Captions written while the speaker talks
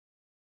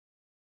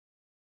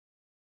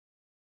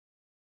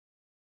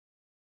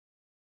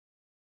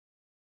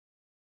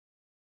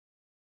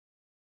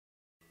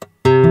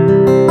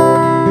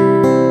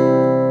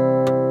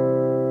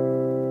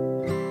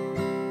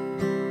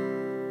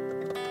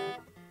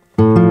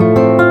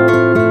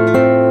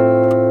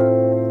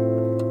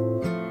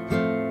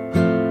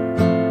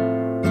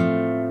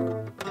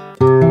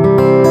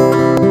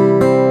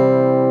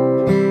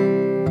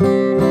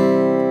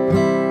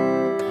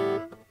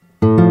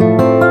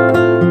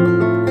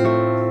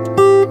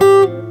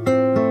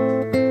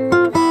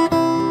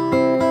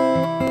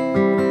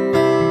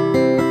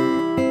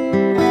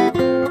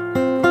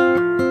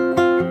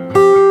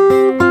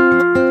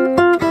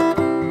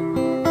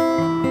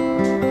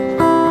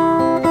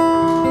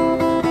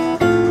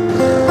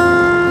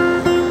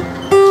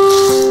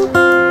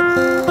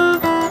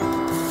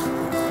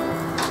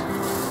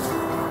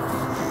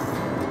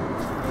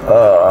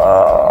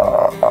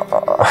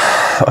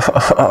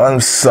I'm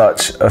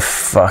such a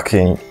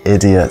fucking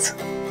idiot.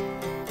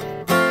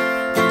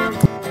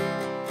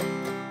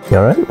 You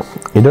alright?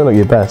 You don't look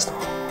your best.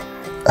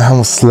 I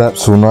haven't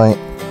slept all night.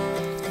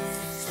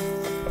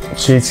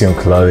 Cheating on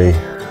Chloe.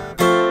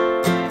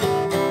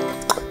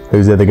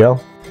 Who's the other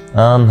girl?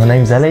 Her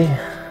name's Ellie.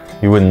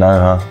 You wouldn't know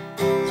her.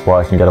 That's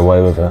why I can get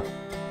away with her.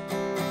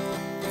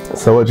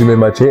 So what do you mean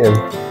by cheating?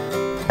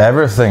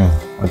 Everything.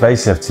 I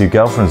basically have 2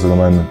 girlfriends at the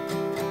moment.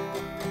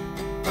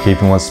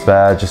 Keeping one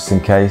spare just in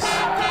case.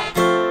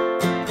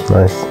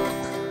 Nice.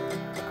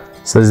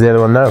 So does the other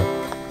one know?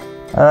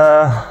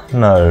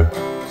 No.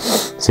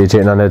 So you're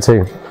cheating on her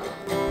too?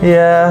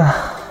 Yeah.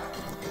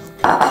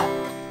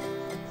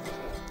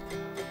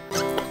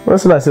 Well,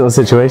 that's a nice little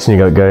situation you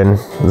got going,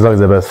 as long as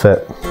they're both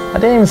fit. I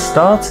didn't even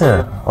start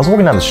it. I was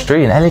walking down the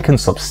street and Ellie couldn't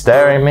stop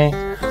staring at me.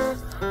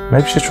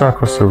 Maybe she's trying to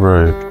cross the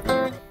road.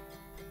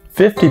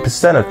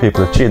 50% of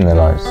people have cheated in their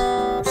lives.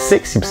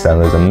 60% of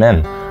those are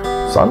men.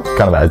 So I'm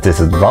kind of at a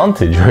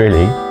disadvantage,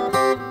 really.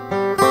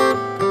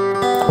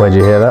 Where'd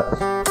you hear that?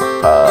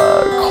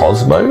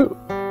 Cosmo?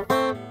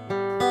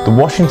 The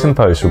Washington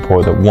Post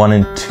reported that 1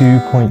 in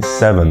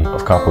 2.7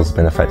 of couples have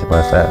been affected by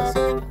affairs.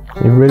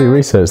 You've really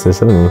researched this,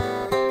 haven't you?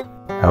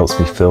 Helps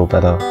me feel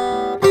better.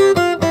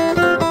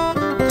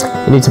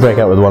 You need to break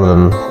up with one of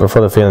them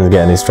before the feelings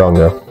get any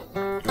stronger.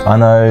 I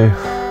know.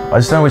 I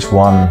just don't know which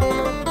one.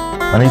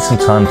 I need some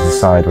time to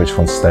decide which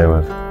one to stay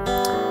with.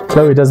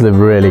 Chloe does live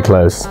really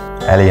close.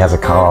 Ellie has a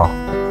car.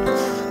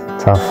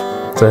 Tough.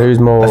 So who's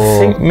more... I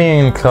think me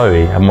and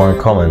Chloe have more in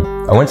common.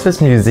 I went to this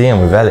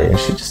museum with Ellie and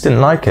she just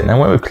didn't like it, and I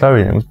went with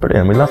Chloe and it was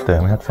brilliant. We loved it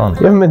and we had fun.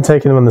 You haven't been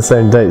taking them on the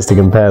same dates to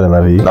compare them,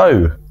 have you?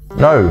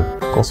 No,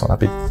 of course not.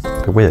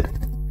 That'd be weird.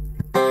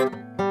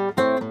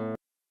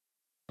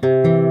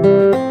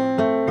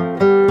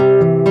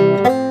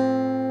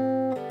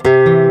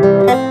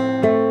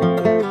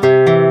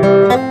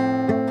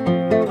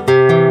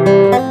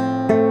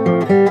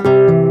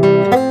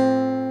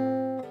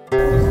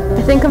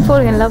 I think I'm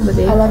falling in love with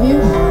you. I love you.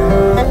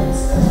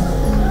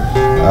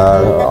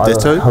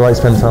 Ditto? I like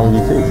to spend time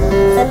with you too.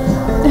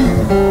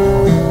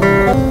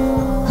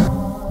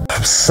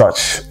 I'm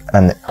such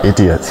an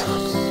idiot.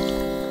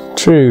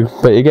 True,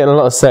 but you're getting a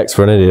lot of sex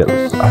for an idiot.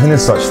 I think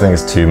there's such a thing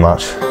as too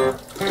much.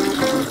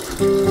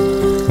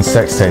 And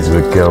sex tainted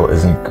with guilt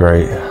isn't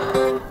great.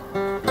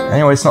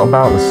 Anyway, it's not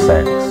about the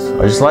sex.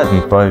 I just like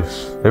them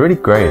both. They're really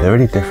great, they're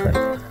really different.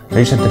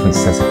 They each have different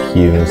sense of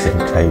humour,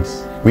 different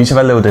tastes. We each have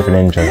a little different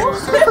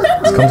in-jokes.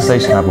 This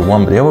conversation I had with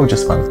one, but the other we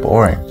just find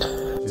boring.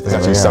 It's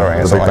actually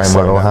accelerating. The big bang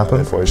won't all happen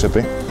before it should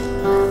be.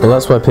 Well,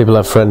 that's why people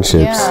have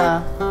friendships.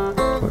 Yeah.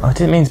 I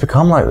didn't mean to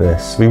become like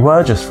this. We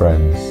were just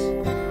friends.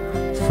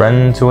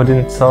 Friend who I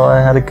didn't tell I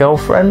had a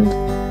girlfriend?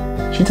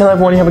 Should you tell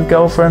everyone you have a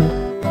girlfriend?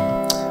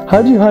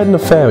 How do you hide an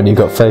affair when you've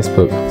got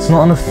Facebook? It's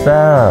not an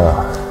affair.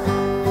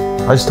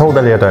 I just told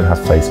Ellie I don't have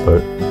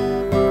Facebook.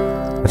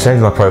 I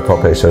changed my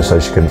profile picture so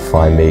she couldn't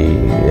find me,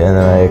 and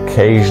I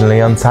occasionally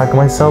untag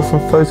myself from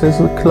photos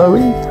with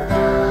Chloe.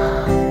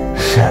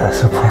 Shit,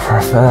 that's a proper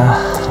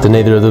affair. Do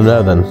neither of them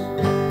know then?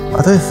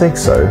 I don't think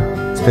so.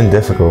 It's been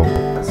difficult.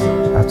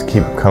 I have to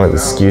keep coming up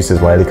with excuses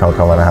why Ellie can't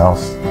come out of the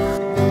house.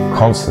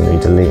 Constantly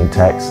deleting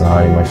texts and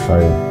hiding my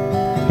phone.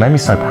 It made me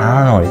so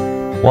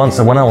paranoid. Once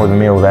I went out with a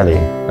meal with Ellie,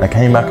 and I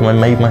came back and I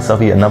made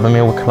myself eat another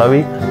meal with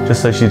Chloe,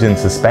 just so she didn't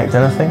suspect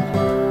anything.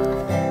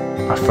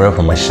 I threw up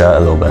on my shirt a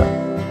little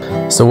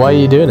bit. So why are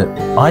you doing it?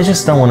 I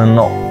just don't want to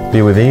not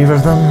be with either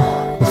of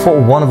them. The thought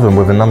of one of them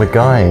with another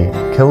guy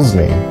kills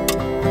me.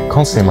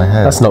 Constantly in my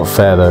head. That's not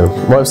fair though.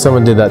 What if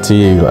someone did that to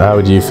you? How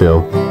would you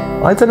feel?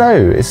 I don't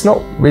know. It's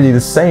not really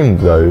the same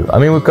though. I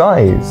mean, with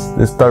guys,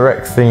 there's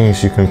direct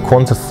things you can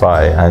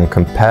quantify and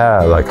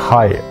compare, like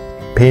height,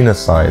 penis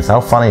size, how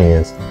funny he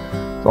is.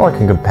 It's not like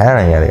I'm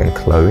comparing Ellie and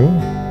Chloe.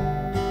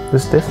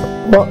 It's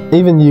different. What?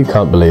 Even you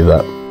can't believe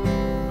that.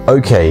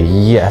 Okay,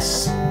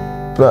 yes,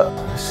 but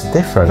it's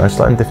different. I just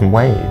like in different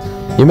ways.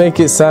 You make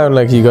it sound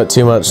like you got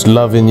too much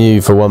love in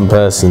you for one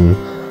person.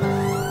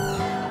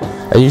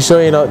 Are you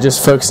sure you're not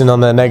just focusing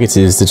on their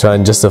negatives to try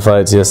and justify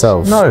it to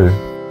yourself? No.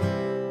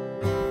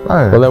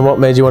 No. Well then what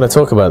made you want to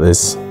talk about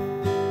this?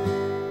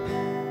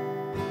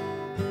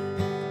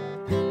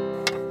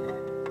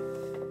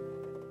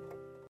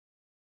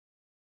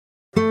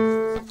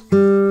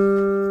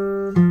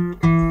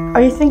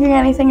 Are you thinking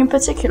anything in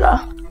particular?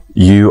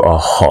 You are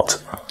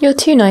hot. You're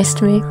too nice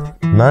to me.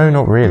 No,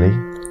 not really.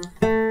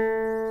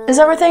 Is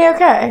everything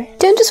okay? You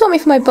don't just want me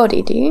for my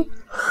body, do you?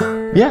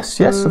 Yes,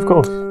 of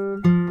course.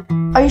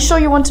 Are you sure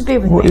you want to be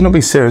with Well, me? you're not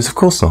being serious, of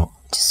course not.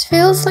 Just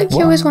feels like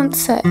you always want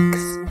sex.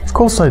 Of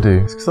course I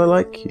do. It's because I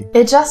like you.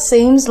 It just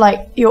seems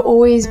like you're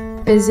always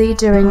busy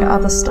doing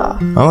other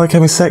stuff. I like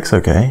having sex,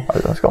 okay?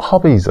 I've got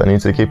hobbies I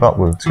need to keep up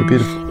with. It's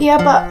beautiful. Yeah,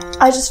 but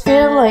I just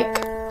feel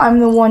like I'm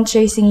the one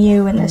chasing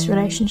you in this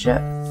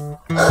relationship.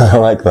 I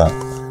like that.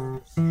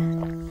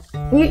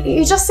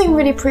 You just seem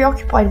really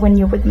preoccupied when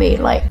you're with me,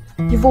 like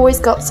you've always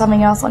got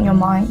something else on your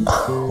mind.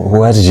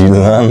 Where did you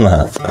learn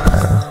that?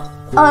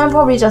 I'm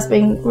probably just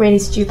being really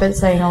stupid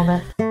saying all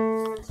this.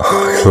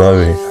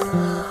 Chloe.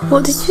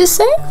 What did you just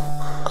say?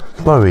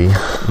 Chloe,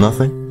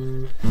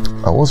 Nothing?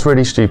 I was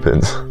really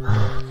stupid.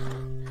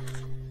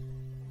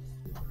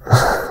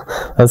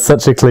 That's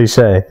such a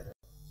cliche.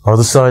 I'll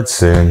decide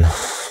soon.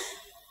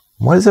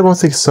 Why does everyone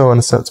think it's so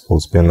unacceptable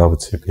to be in love with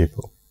two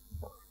people?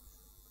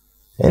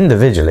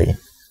 Individually,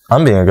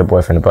 I'm being a good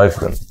boyfriend to both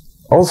of them.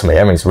 Ultimately,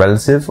 everything's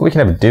relative. All we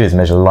can ever do is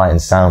measure light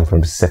and sound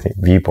from a specific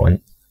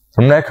viewpoint.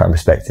 From their current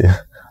perspective,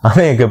 I'm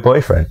being a good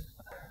boyfriend.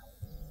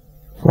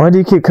 Why do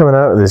you keep coming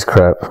out with this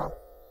crap?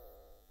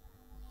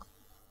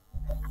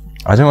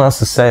 I don't know what else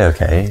to say,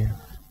 okay?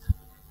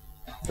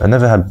 I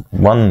never had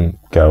one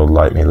girl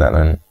like me, let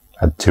alone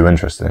had two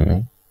interested in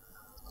me.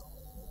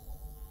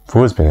 I've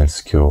always been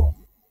insecure.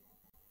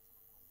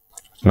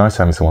 It's nice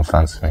having someone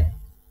fancy me.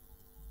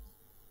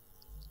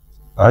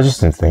 I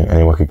just didn't think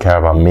anyone could care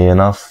about me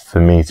enough for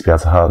me to be able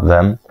to hurt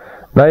them.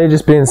 Now you're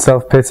just being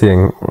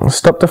self-pitying.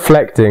 Stop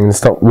deflecting and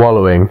stop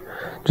wallowing.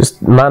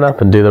 Just man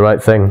up and do the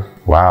right thing.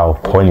 Wow,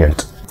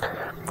 poignant.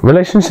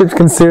 Relationships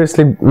can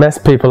seriously mess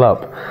people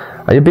up.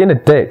 You're being a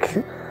dick.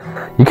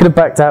 You could have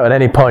backed out at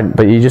any point,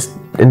 but you just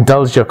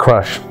indulged your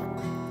crush.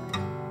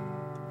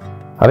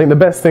 I think the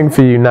best thing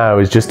for you now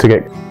is just to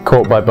get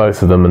caught by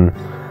both of them and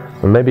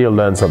maybe you'll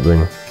learn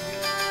something.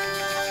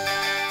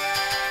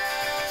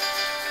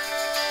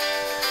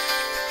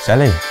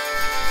 Shelly.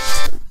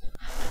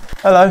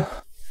 Hello.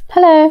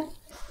 Hello.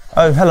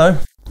 Oh, hello.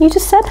 You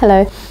just said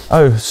hello.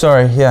 Oh,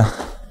 sorry, yeah.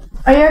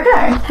 Are you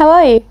okay? How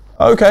are you?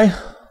 Okay.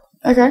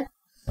 Okay.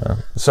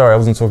 Sorry, I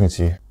wasn't talking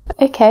to you.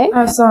 Okay.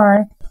 Oh,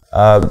 sorry.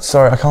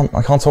 Sorry, I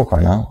can't talk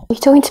right now. Are you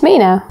talking to me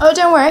now? Oh,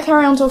 don't worry.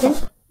 Carry on talking.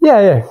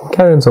 Yeah,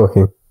 carry on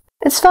talking.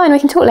 It's fine, we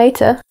can talk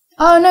later.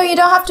 Oh, no, you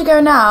don't have to go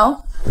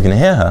now. You can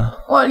hear her.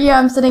 Well, yeah,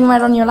 I'm sitting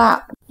right on your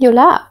lap. Your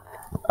lap?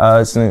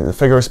 It's a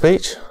figure of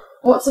speech.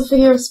 What's a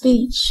figure of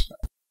speech?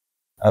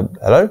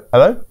 Hello?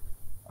 Hello?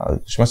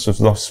 She must have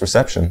lost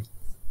reception.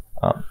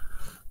 How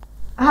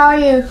are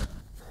you?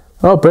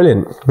 Oh,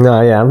 brilliant.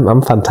 No, yeah,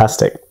 I'm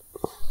fantastic.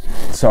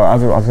 Sorry,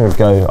 I've got to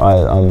go.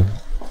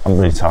 I'm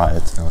really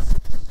tired.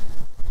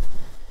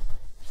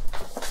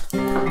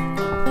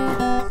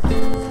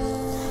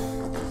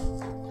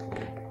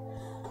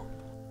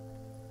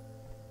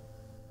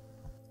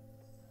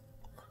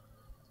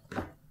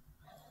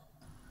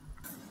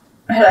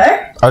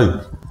 Hello?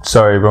 Oh,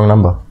 sorry, wrong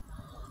number.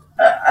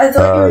 I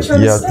thought you were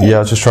trying to sleep. Yeah, I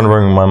was just trying to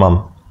ring my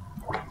mum.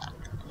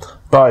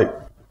 Bye.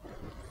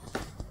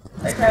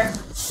 Okay.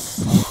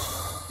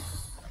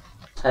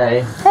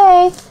 Hey.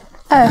 Hey.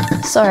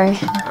 Oh, sorry.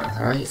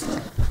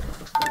 Alright.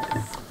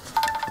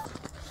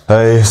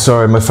 Hey,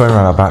 sorry, my phone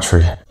ran out of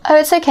battery. Oh,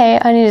 it's okay.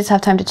 I needed to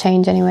have time to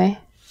change anyway.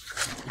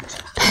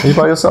 Are you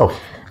by yourself?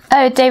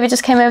 Oh, David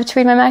just came over to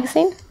read my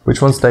magazine.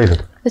 Which one's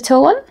David? The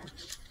tall one?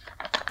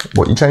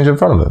 What, you changed in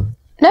front of him?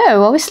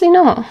 No, obviously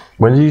not.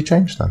 When did you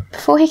change then?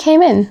 Before he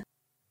came in.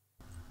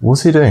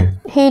 What's he doing?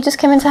 He just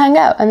came in to hang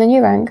out and then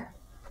you rang.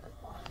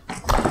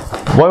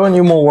 Why weren't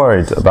you more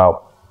worried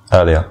about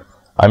earlier?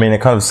 I mean, it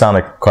kind of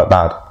sounded quite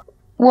bad.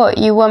 What,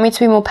 you want me to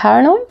be more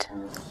paranoid?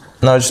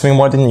 No, I just mean,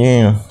 why didn't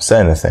you say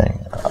anything?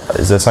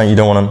 Is there something you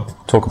don't want to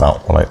talk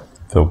about or, like,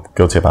 feel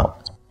guilty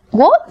about?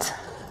 What?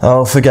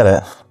 Oh, forget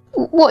it.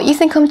 What, you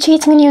think I'm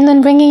cheating on you and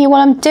then ringing you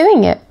while I'm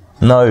doing it?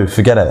 No,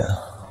 forget it.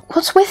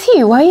 What's with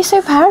you? Why are you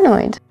so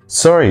paranoid?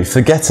 Sorry,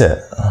 forget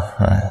it.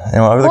 Right.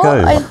 Anyway, over the What?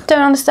 go. I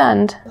don't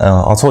understand.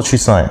 I'll talk to you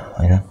tonight,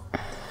 okay?